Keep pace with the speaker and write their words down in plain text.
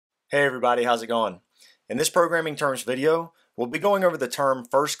Hey everybody, how's it going? In this programming terms video, we'll be going over the term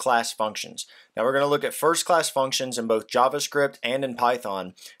first-class functions. Now we're going to look at first-class functions in both JavaScript and in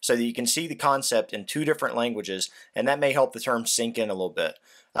Python so that you can see the concept in two different languages, and that may help the term sink in a little bit.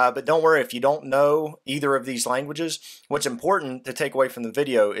 But don't worry, if you don't know either of these languages, what's important to take away from the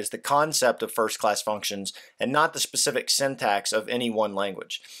video is the concept of first-class functions and not the specific syntax of any one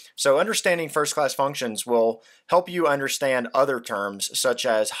language. So understanding first-class functions will help you understand other terms such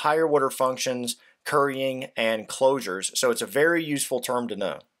as higher order functions, currying, and closures. So it's a very useful term to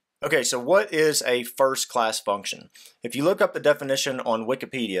know. Okay, so what is a first-class function? If you look up the definition on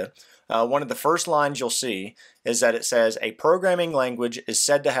Wikipedia, one of the first lines you'll see is that it says a programming language is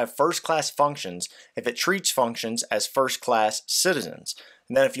said to have first-class functions if it treats functions as first-class citizens.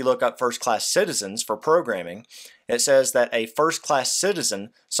 And then if you look up first-class citizens for programming, it says that a first-class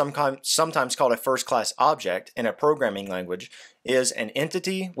citizen, sometimes called a first-class object in a programming language, is an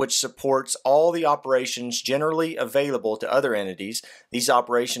entity which supports all the operations generally available to other entities. These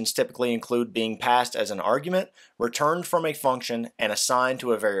operations typically include being passed as an argument, returned from a function, and assigned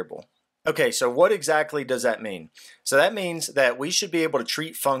to a variable. Okay, so what exactly does that mean? So that means that we should be able to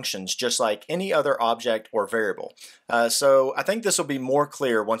treat functions just like any other object or variable. So I think this will be more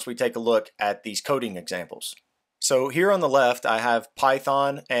clear once we take a look at these coding examples. So here on the left I have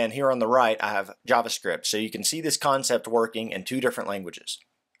Python, and here on the right I have JavaScript. So you can see this concept working in two different languages.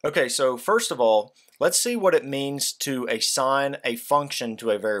 Okay, so first of all, let's see what it means to assign a function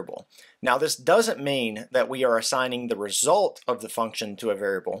to a variable. Now this doesn't mean that we are assigning the result of the function to a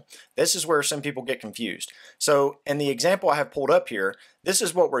variable. This is where some people get confused. So in the example I have pulled up here, this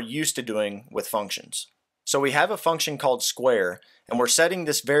is what we're used to doing with functions. So we have a function called square, and we're setting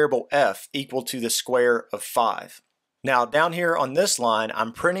this variable f equal to the square of 5. Now down here on this line,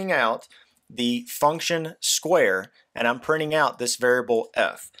 I'm printing out the function square, and I'm printing out this variable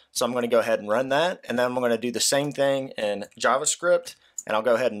f. So I'm going to go ahead and run that, and then I'm going to do the same thing in JavaScript, and I'll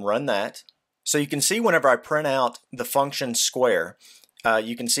go ahead and run that. So you can see whenever I print out the function square,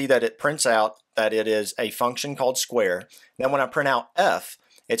 you can see that it prints out that it is a function called square. Then when I print out f,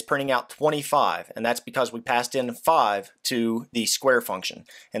 it's printing out 25, and that's because we passed in 5 to the square function.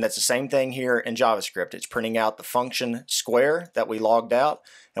 And that's the same thing here in JavaScript. It's printing out the function square that we logged out,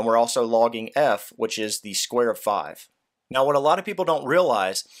 and we're also logging f, which is the square of 5. Now what a lot of people don't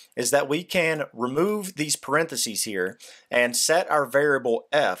realize is that we can remove these parentheses here and set our variable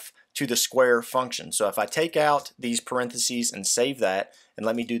f to the square function. So if I take out these parentheses and save that, and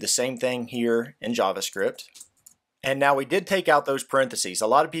let me do the same thing here in JavaScript. And now we did take out those parentheses. A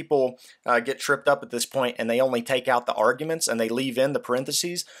lot of people get tripped up at this point and they only take out the arguments and they leave in the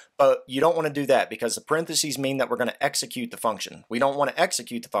parentheses, but you don't want to do that because the parentheses mean that we're going to execute the function. We don't want to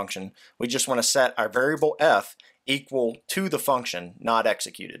execute the function. We just want to set our variable f equal to the function, not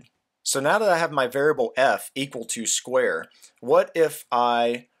executed. So now that I have my variable f equal to square, what if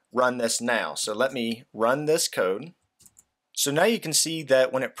I run this now? So let me run this code. So now you can see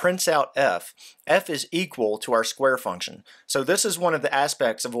that when it prints out f is equal to our square function. So this is one of the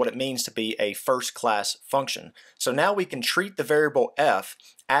aspects of what it means to be a first-class function. So now we can treat the variable f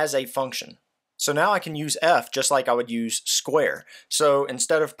as a function. So now I can use f just like I would use square. So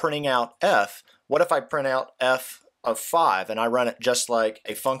instead of printing out f, what if I print out f of 5 and I run it just like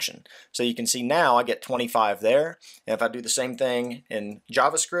a function? So you can see now I get 25 there, and if I do the same thing in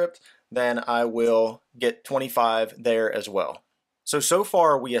JavaScript, then I will get 25 there as well. So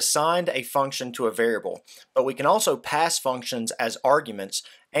far we assigned a function to a variable, but we can also pass functions as arguments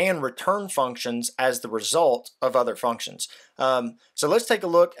and return functions as the result of other functions. So let's take a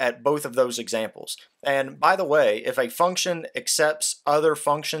look at both of those examples. And by the way, if a function accepts other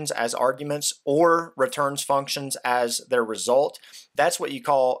functions as arguments or returns functions as their result, that's what you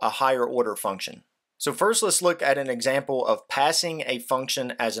call a higher order function. So first let's look at an example of passing a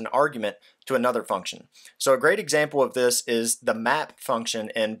function as an argument to another function. So a great example of this is the map function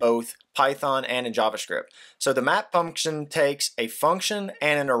in both Python and in JavaScript. So the map function takes a function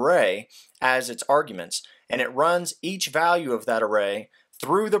and an array as its arguments, and it runs each value of that array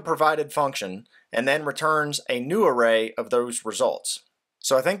through the provided function and then returns a new array of those results.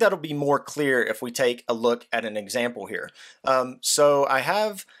 So I think that'll be more clear if we take a look at an example here. So I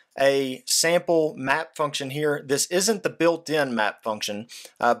have a sample map function here. This isn't the built-in map function,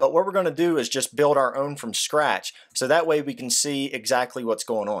 but what we're going to do is just build our own from scratch, so that way we can see exactly what's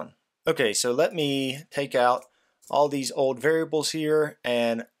going on. Okay, so let me take out all these old variables here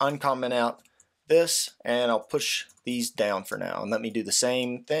and uncomment out this, and I'll push these down for now. And let me do the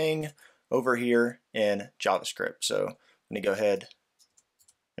same thing over here in JavaScript. So let me go ahead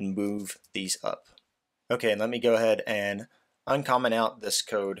and move these up. Okay, and let me go ahead and uncomment out this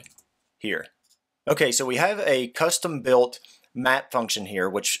code here. Okay, so we have a custom built map function here,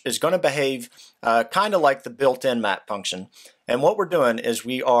 which is going to behave kind of like the built-in map function. And what we're doing is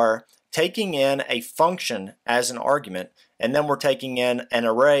we are taking in a function as an argument, and then we're taking in an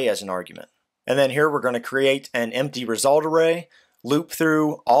array as an argument. And then here we're going to create an empty result array, loop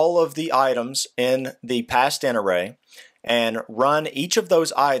through all of the items in the passed in array, and run each of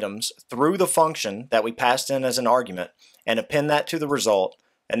those items through the function that we passed in as an argument, and append that to the result.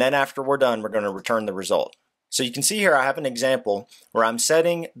 And then after we're done, we're going to return the result. So you can see here I have an example where I'm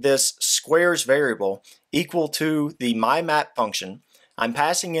setting this squares variable equal to the myMap function. I'm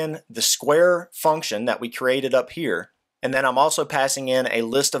passing in the square function that we created up here, and then I'm also passing in a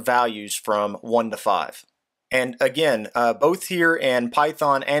list of values from 1 to 5. And again, both here in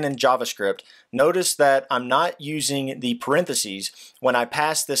Python and in JavaScript, notice that I'm not using the parentheses when I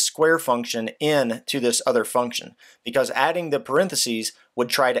pass this square function in to this other function, because adding the parentheses would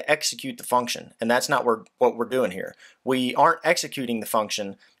try to execute the function, and that's not what we're doing here. We aren't executing the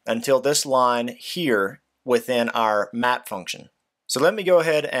function until this line here within our map function. So let me go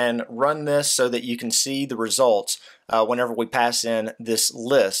ahead and run this so that you can see the results whenever we pass in this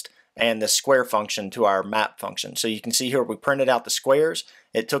list and the square function to our map function. So you can see here we printed out the squares.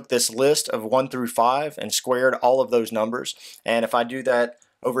 It took this list of 1 through 5 and squared all of those numbers. And if I do that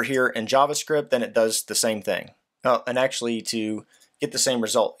over here in JavaScript, then it does the same thing. Oh, and actually to get the same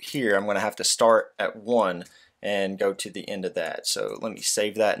result here, I'm going to have to start at 1 and go to the end of that. So let me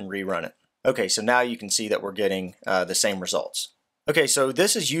save that and rerun it. Okay, so now you can see that we're getting the same results. Okay, so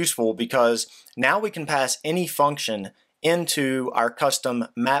this is useful because now we can pass any function into our custom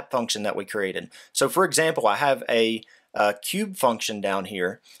map function that we created. So for example, I have a cube function down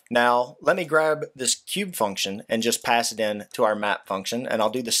here. Now let me grab this cube function and just pass it in to our map function, and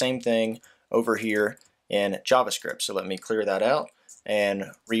I'll do the same thing over here in JavaScript. So let me clear that out and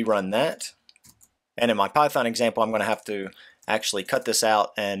rerun that. And in my Python example, I'm going to have to actually cut this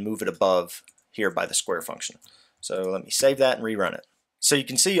out and move it above here by the square function. So let me save that and rerun it. So you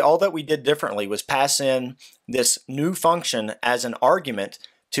can see all that we did differently was pass in this new function as an argument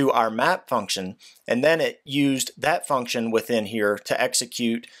to our map function, and then it used that function within here to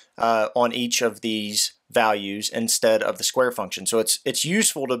execute on each of these values instead of the square function. So it's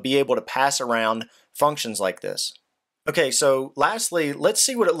useful to be able to pass around functions like this. Okay, so lastly, let's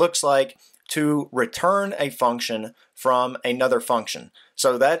see what it looks like to return a function from another function.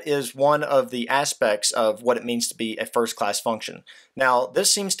 So that is one of the aspects of what it means to be a first-class function. Now,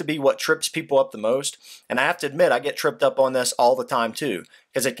 this seems to be what trips people up the most, and I have to admit I get tripped up on this all the time too,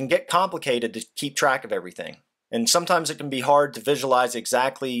 because it can get complicated to keep track of everything. And sometimes it can be hard to visualize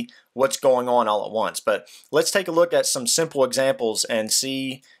exactly what's going on all at once. But let's take a look at some simple examples and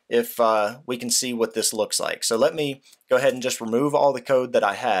see if we can see what this looks like. So let me go ahead and just remove all the code that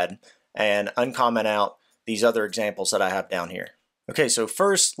I had and uncomment out these other examples that I have down here. Okay, so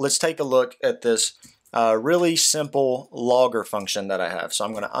first let's take a look at this really simple logger function that I have. So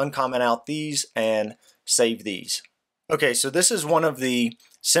I'm going to uncomment out these and save these. Okay, so this is one of the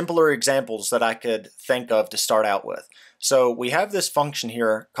simpler examples that I could think of to start out with. So we have this function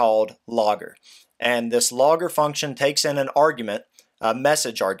here called logger, and this logger function takes in an argument, a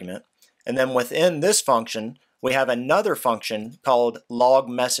message argument, and then within this function we have another function called log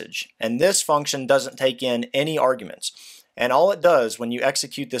message, and this function doesn't take in any arguments. And all it does when you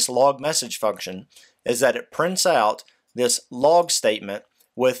execute this log message function is that it prints out this log statement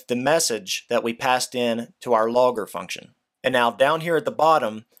with the message that we passed in to our logger function. And now down here at the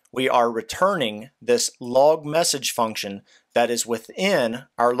bottom, we are returning this log message function that is within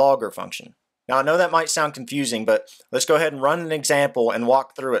our logger function. Now I know that might sound confusing, but let's go ahead and run an example and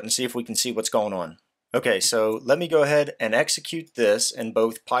walk through it and see if we can see what's going on. Okay, so let me go ahead and execute this in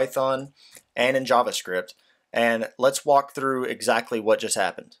both Python and in JavaScript, and let's walk through exactly what just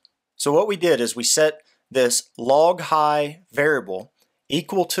happened. So what we did is we set this log high variable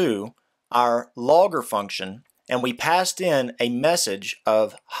equal to our logger function, and we passed in a message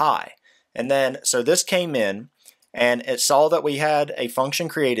of high. And then, so this came in, and it saw that we had a function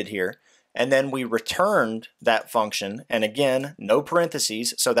created here, and then we returned that function, and again, no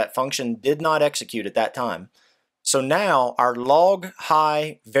parentheses, so that function did not execute at that time. So now our log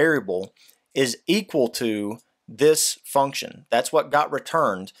high variable is equal to this function. That's what got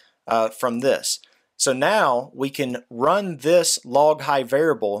returned from this. So now we can run this log high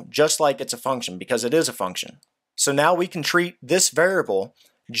variable just like it's a function, because it is a function. So now we can treat this variable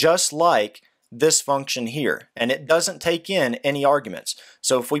just like this function here, and it doesn't take in any arguments.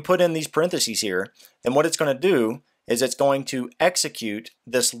 So if we put in these parentheses here, then what it's going to do is it's going to execute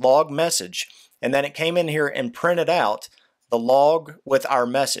this log message, and then it came in here and printed out the log with our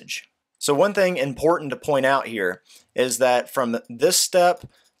message. So one thing important to point out here is that from this step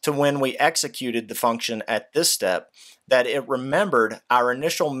to when we executed the function at this step, that it remembered our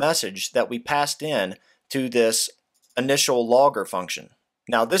initial message that we passed in to this initial logger function.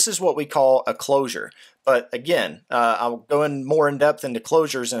 Now this is what we call a closure, but again, I'll go in more in depth into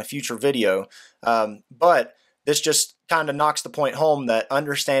closures in a future video, but this just kind of knocks the point home that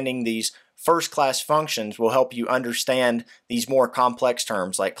understanding these first class functions will help you understand these more complex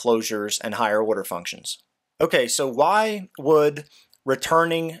terms like closures and higher order functions. Okay, so why would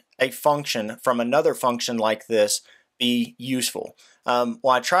returning a function from another function like this be useful? Well,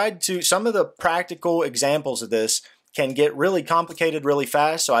 I tried to, some of the practical examples of this can get really complicated really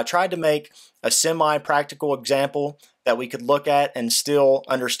fast, so I tried to make a semi-practical example that we could look at and still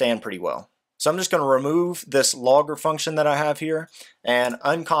understand pretty well. So I'm just going to remove this logger function that I have here and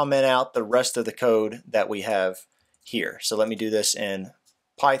uncomment out the rest of the code that we have here. So let me do this in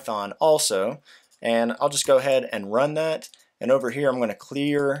Python also, and I'll just go ahead and run that. And over here I'm going to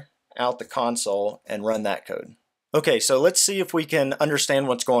clear out the console and run that code. Okay, so let's see if we can understand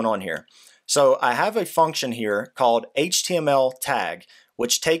what's going on here. So I have a function here called HTML tag,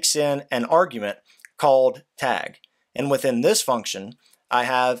 which takes in an argument called tag. And within this function, I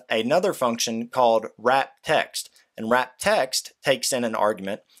have another function called wrap text, and wrap text takes in an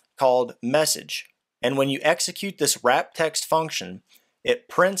argument called message. And when you execute this wrap text function, it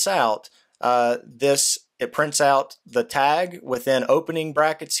prints out it prints out the tag within opening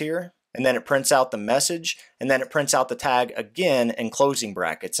brackets here, and then it prints out the message, and then it prints out the tag again in closing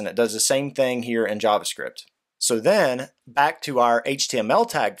brackets, and it does the same thing here in JavaScript. So then back to our HTML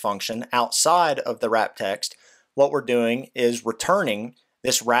tag function outside of the wrap text, what we're doing is returning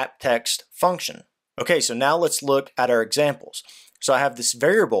this wrap text function. Okay, so now let's look at our examples. So I have this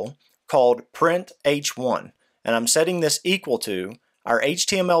variable called print h1, and I'm setting this equal to our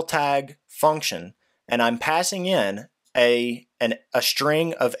HTML tag function, and I'm passing in a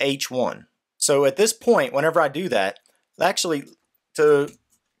string of h1. So at this point, whenever I do that, actually to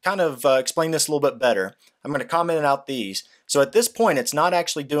kind of explain this a little bit better, I'm going to comment out these. So at this point, it's not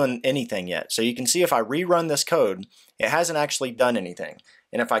actually doing anything yet. So you can see if I rerun this code, it hasn't actually done anything.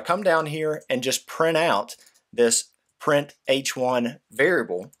 And if I come down here and just print out this print h1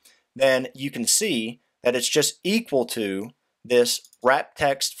 variable, then you can see that it's just equal to this wrap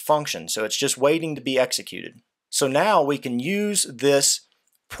text function. So it's just waiting to be executed. So now we can use this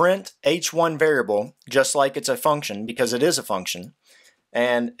print h1 variable just like it's a function, because it is a function.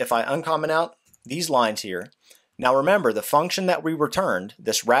 And if I uncomment out these lines here, now remember the function that we returned,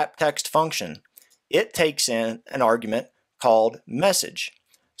 this wrap text function, it takes in an argument called message.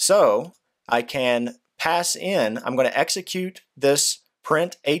 So I can pass in, I'm going to execute this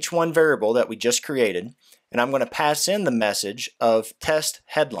print h1 variable that we just created, and I'm going to pass in the message of test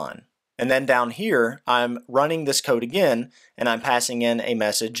headline. And then down here, I'm running this code again, and I'm passing in a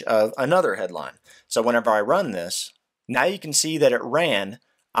message of another headline. So whenever I run this, now you can see that it ran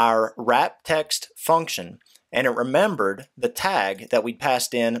our wrap text function, and it remembered the tag that we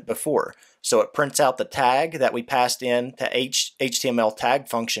passed in before. So it prints out the tag that we passed in to HTML tag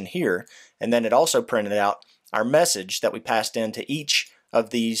function here, and then it also printed out our message that we passed into each of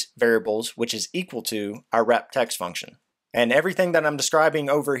these variables, which is equal to our wrap text function. And everything that I'm describing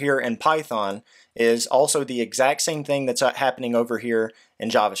over here in Python is also the exact same thing that's happening over here in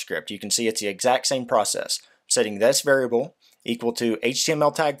JavaScript. You can see it's the exact same process. Setting this variable equal to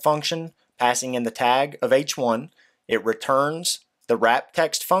HTML tag function, passing in the tag of h1, it returns the wrap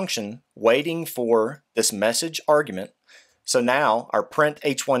text function waiting for this message argument. So now our print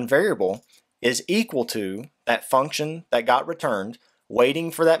h1 variable is equal to that function that got returned,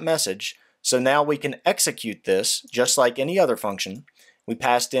 waiting for that message. So now we can execute this just like any other function. We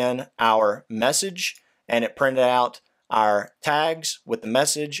passed in our message and it printed out our tags with the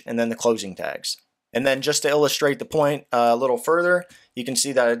message and then the closing tags. And then just to illustrate the point a little further, you can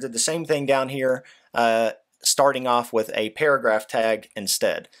see that I did the same thing down here, starting off with a paragraph tag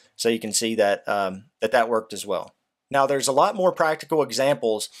instead. So you can see that that worked as well. Now there's a lot more practical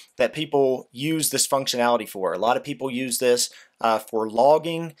examples that people use this functionality for. A lot of people use this for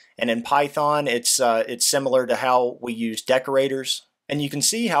logging, and in Python it's similar to how we use decorators. And you can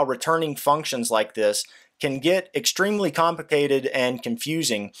see how returning functions like this can get extremely complicated and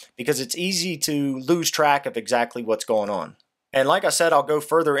confusing because it's easy to lose track of exactly what's going on. And like I said, I'll go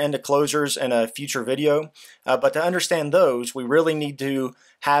further into closures in a future video, but to understand those, we really need to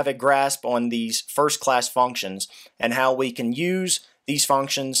have a grasp on these first-class functions and how we can use these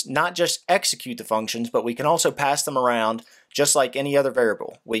functions, not just execute the functions, but we can also pass them around just like any other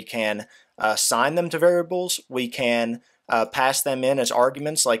variable. We can assign them to variables, we can pass them in as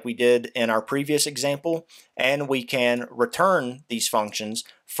arguments like we did in our previous example, and we can return these functions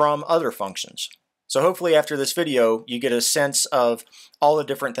from other functions. So hopefully after this video, you get a sense of all the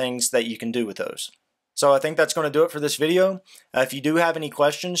different things that you can do with those. So I think that's going to do it for this video. If you do have any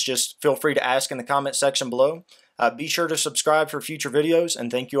questions, just feel free to ask in the comment section below. Be sure to subscribe for future videos,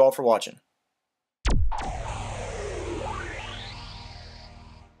 and thank you all for watching.